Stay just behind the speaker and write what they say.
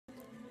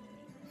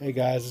Hey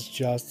guys, it's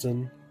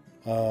Justin.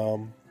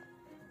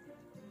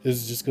 This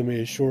is just going to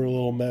be a short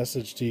little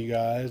message to you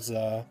guys.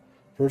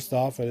 First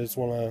off, I just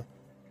want to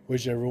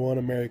wish everyone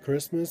a Merry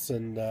Christmas,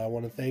 and I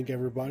want to thank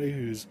everybody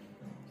who's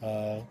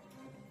uh,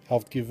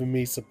 helped giving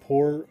me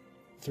support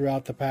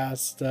throughout the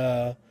past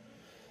I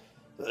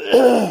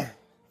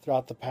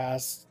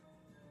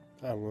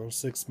don't know,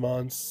 6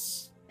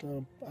 months,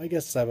 I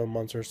guess 7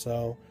 months or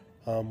so,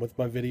 with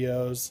my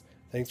videos.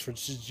 Thanks for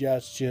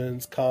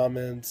suggestions,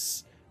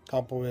 comments,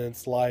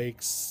 compliments,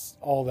 likes,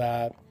 all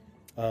that.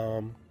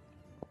 Um,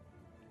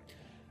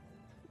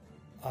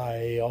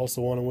 I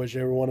also want to wish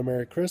everyone a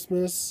Merry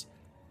Christmas.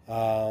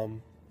 As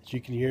you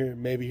can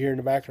maybe hear in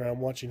the background, I'm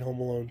watching Home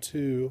Alone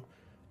 2.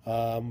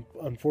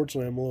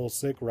 Unfortunately, I'm a little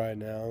sick right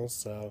now,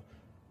 so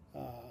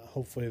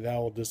hopefully that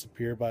will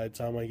disappear by the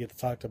time I get to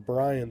talk to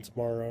Brian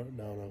tomorrow.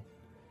 No,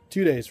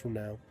 2 days from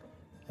now.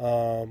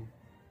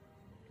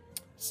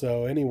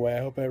 So anyway, I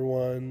hope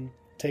everyone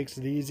takes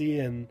it easy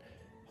and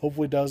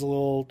hopefully does a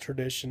little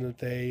tradition that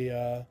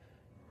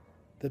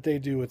they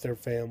do with their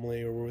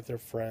family or with their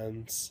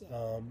friends.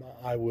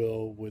 I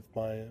will with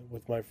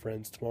my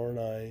friends tomorrow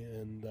night,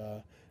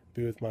 and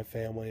be with my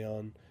family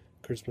on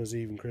Christmas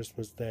Eve and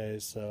Christmas Day.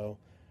 So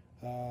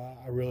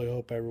I really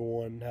hope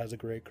everyone has a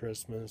great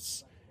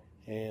Christmas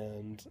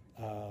and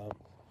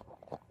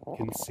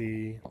can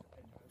see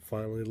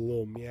finally the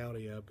little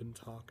meowdy I've been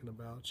talking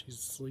about. She's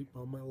asleep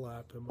on my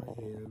lap in my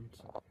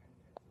hands,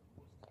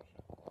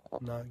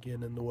 not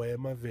getting in the way of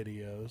my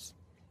videos.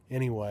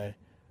 Anyway,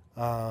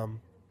 I'm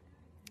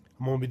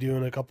going to be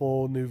doing a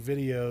couple new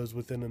videos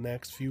within the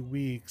next few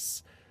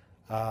weeks.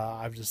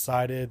 I've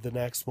decided the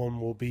next one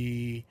will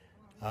be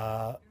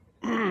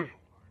the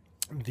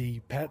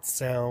Pet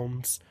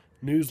Sounds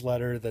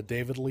newsletter that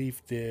David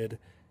Leaf did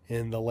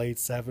in the late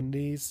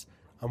 70s.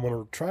 I'm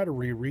going to try to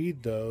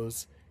reread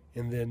those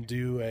and then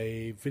do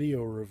a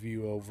video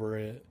review over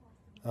it.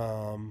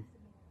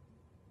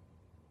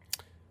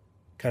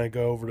 Kind of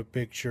go over the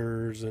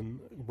pictures and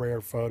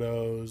rare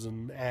photos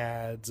and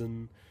ads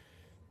and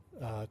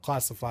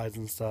classifieds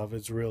and stuff.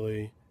 It's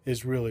really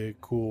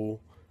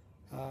cool.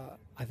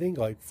 I think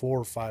like 4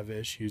 or 5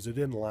 issues. It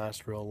didn't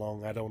last real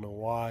long. I don't know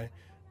why,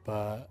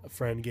 but a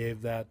friend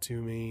gave that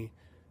to me.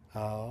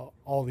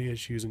 All the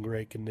issues in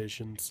great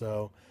condition.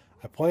 So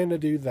I plan to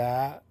do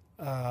that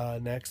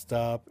next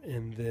up,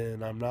 and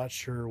then I'm not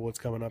sure what's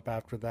coming up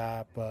after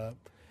that, but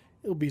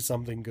it'll be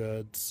something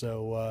good.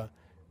 So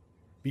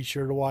be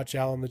sure to watch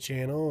out on the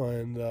channel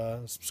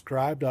and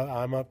subscribe.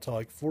 I'm up to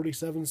like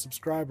 47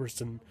 subscribers,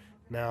 and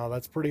now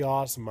that's pretty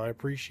awesome. I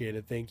appreciate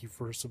it. Thank you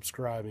for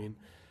subscribing.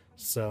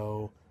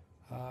 So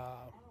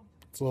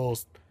it's little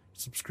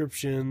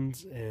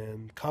subscriptions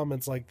and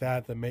comments like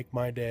that make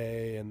my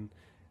day and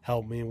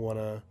help me want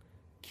to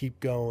keep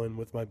going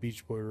with my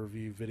Beach Boy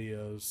review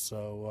videos.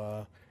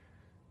 So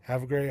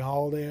have a great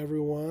holiday,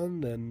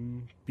 everyone,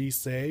 and be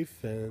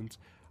safe, and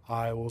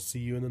I will see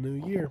you in the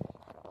new year.